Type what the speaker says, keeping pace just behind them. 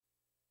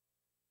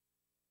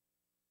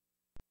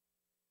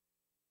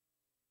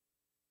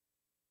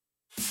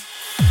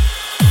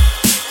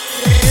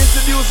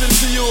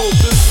Introducing to you,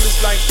 this is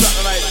like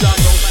satellite down,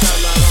 don't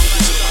tell that.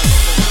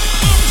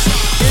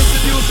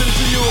 Introducing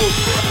to you,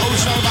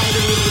 Ocean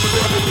Band with the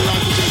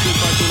champion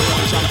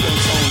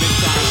sound, big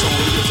time sound,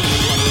 we get some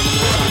one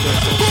champion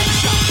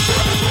sound.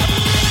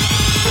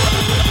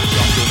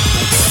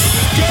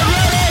 Get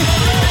ready!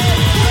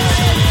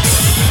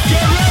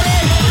 Get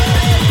ready!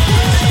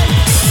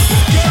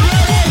 Get ready! Get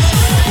ready,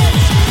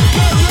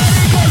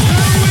 'cause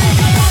here we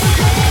go!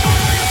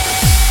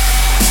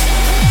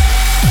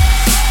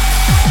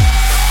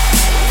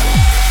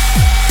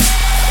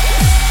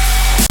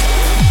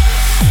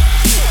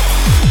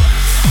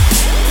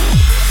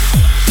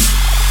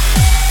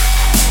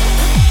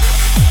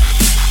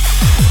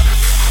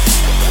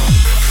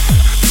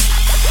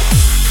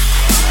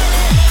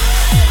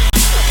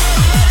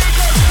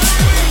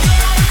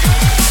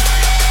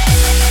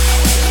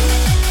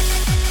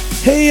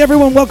 Hey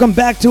everyone, welcome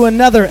back to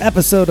another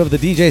episode of the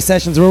DJ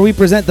Sessions where we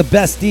present the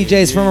best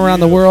DJs from around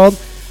the world.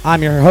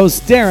 I'm your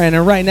host, Darren,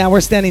 and right now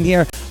we're standing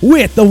here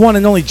with the one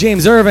and only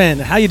James Irvin.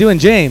 How you doing,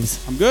 James?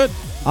 I'm good.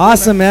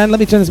 Awesome, man. Let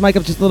me turn this mic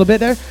up just a little bit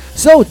there.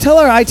 So tell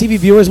our ITV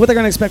viewers what they're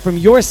going to expect from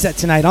your set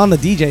tonight on the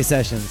DJ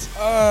Sessions.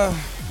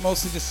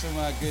 Mostly just some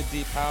good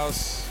deep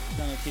house.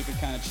 Gonna keep it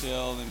kind of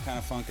chill and kind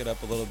of funk it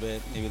up a little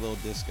bit, maybe a little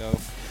disco.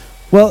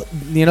 Well,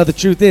 you know, the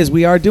truth is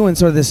we are doing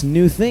sort of this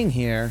new thing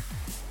here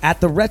at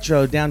the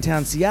Retro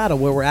downtown Seattle,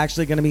 where we're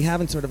actually going to be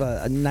having sort of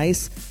a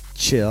nice,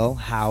 chill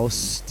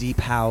house, deep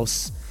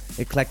house,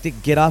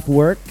 eclectic. Get off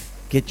work,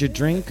 get your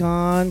drink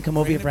on, come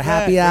over here for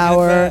happy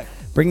hour,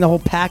 bring the whole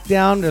pack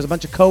down. There's a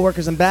bunch of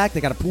coworkers in back. They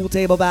got a pool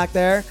table back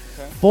there,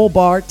 full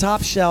bar,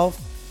 top shelf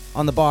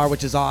on the bar,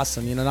 which is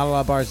awesome. You know, not a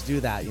lot of bars do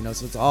that. You know,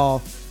 so it's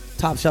all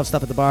top shelf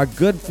stuff at the bar.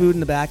 Good food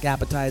in the back,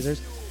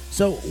 appetizers.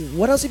 So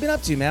what else have you been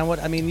up to, man?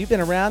 You've been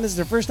around. This is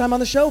your first time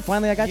on the show.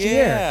 Finally, I got you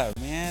here. Yeah,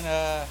 man.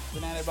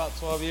 Been at it about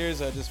 12 years.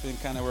 I've just been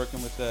kind of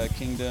working with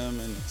Kingdom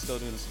and still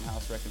doing some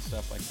house wreck and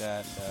stuff like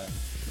that.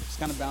 Just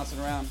kind of bouncing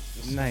around.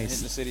 Just nice.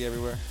 Hitting the city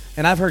everywhere.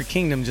 And I've heard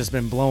Kingdom just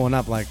been blowing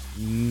up like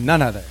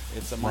none other.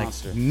 It's a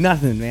monster. Like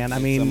nothing, man.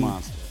 It's a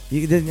monster.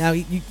 Now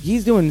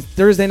he's doing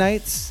Thursday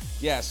nights.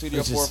 Yeah,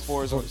 Studio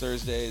 4-4s on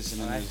Thursdays,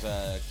 and then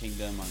there's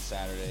Kingdom on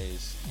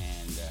Saturdays,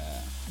 and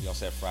we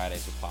also have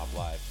Fridays with Pop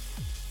Live.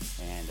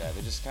 And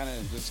they're just kind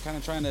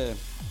of trying to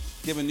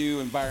give a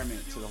new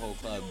environment to the whole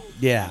club.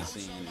 Yeah.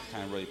 And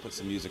kind of really put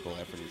some musical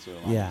effort into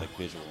it, along with like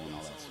visual and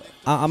all that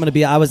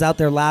stuff. I was out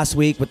there last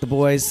week with the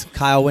boys,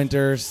 Kyle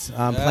Winters,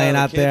 playing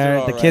out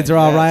there. The kids are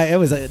all right. It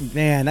was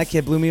man, that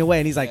kid blew me away.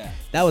 And he's like,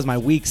 that was my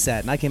week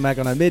set. And I came back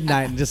on a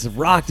midnight and just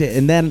rocked it.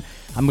 And then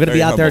I'm going to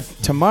be out there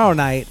tomorrow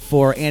night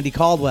for Andy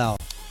Caldwell.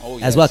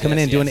 As well, coming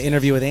in doing an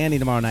interview with Andy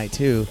tomorrow night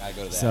too. I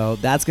go to that. So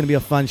that's going to be a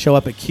fun show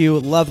up at Q.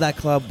 Love that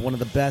club. One of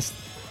the best.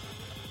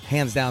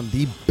 Hands down,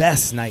 the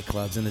best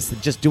nightclubs in this.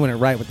 Just doing it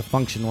right with the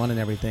Function One and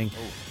everything.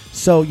 Ooh.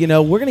 So, you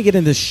know, we're going to get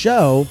into the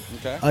show.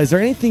 Okay. Is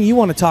there anything you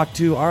want to talk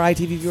to our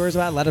ITV viewers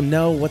about? Let them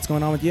know what's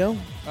going on with you. You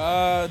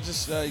can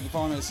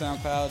follow me on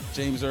SoundCloud,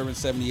 James Irvin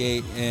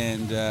 78,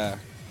 and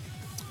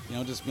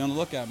just be on the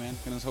lookout, man.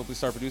 Gonna hopefully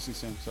start producing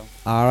soon. So.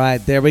 All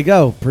right, there we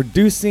go.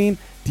 Producing,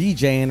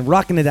 DJing,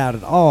 rocking it out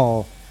at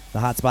all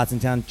the hot spots in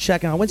town.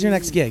 Checking out. When's your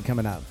next gig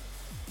coming up?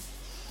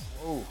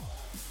 Oh,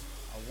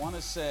 I want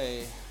to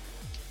say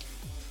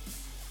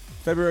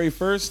February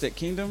 1st at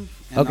Kingdom,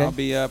 and I'll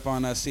be up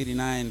on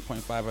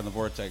CD9.5 on the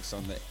Vortex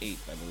on the 8th,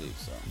 I believe.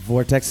 So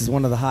Vortex is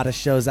one of the hottest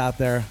shows out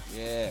there.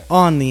 Yeah.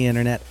 On the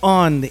internet,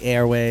 on the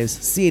airwaves.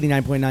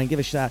 C89.9, give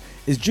a shot.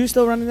 Is Drew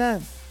still running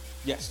that?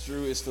 Yes,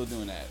 Drew is still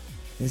doing that.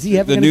 Is he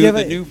ever going to give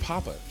it? The new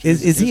Papa.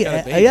 Is he?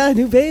 Yeah,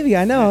 new baby.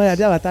 I know. Yes.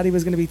 I thought he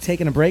was going to be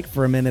taking a break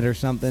for a minute or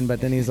something,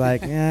 but then he's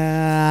like,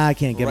 I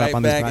can't give up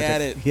on this project. Right back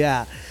at it.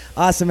 Yeah.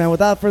 Awesome, man.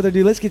 Without further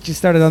ado, let's get you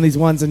started on these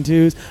ones and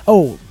twos.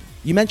 Oh,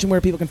 you mentioned where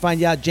people can find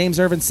you out. James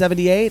Irvin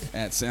 78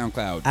 at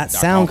SoundCloud. At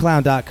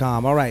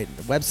SoundCloud.com. All right.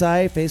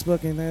 Website,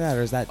 Facebook, anything like that,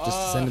 or is that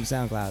just send them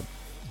SoundCloud?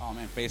 Oh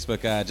man,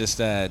 Facebook. Just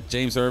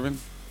James Irvin.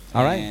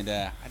 All right. And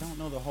I don't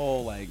know the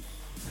whole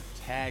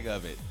tag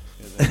of it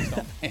because I just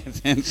don't pay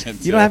attention.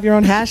 You don't have your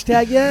own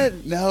hashtag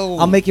yet? No.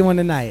 I'll make you one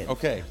tonight.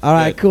 Okay. All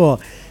right.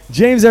 Cool.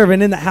 James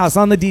Irvin in the house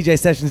on the DJ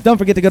Sessions. Don't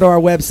forget to go to our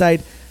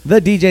website,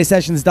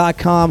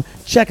 thedjsessions.com.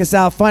 Check us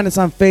out. Find us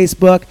on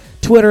Facebook.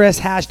 Twitter us.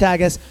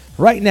 Hashtag us.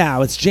 Right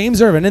now, it's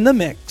James Irvin in the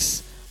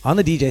mix on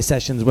the DJ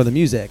Sessions where the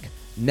music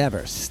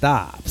never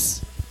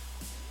stops.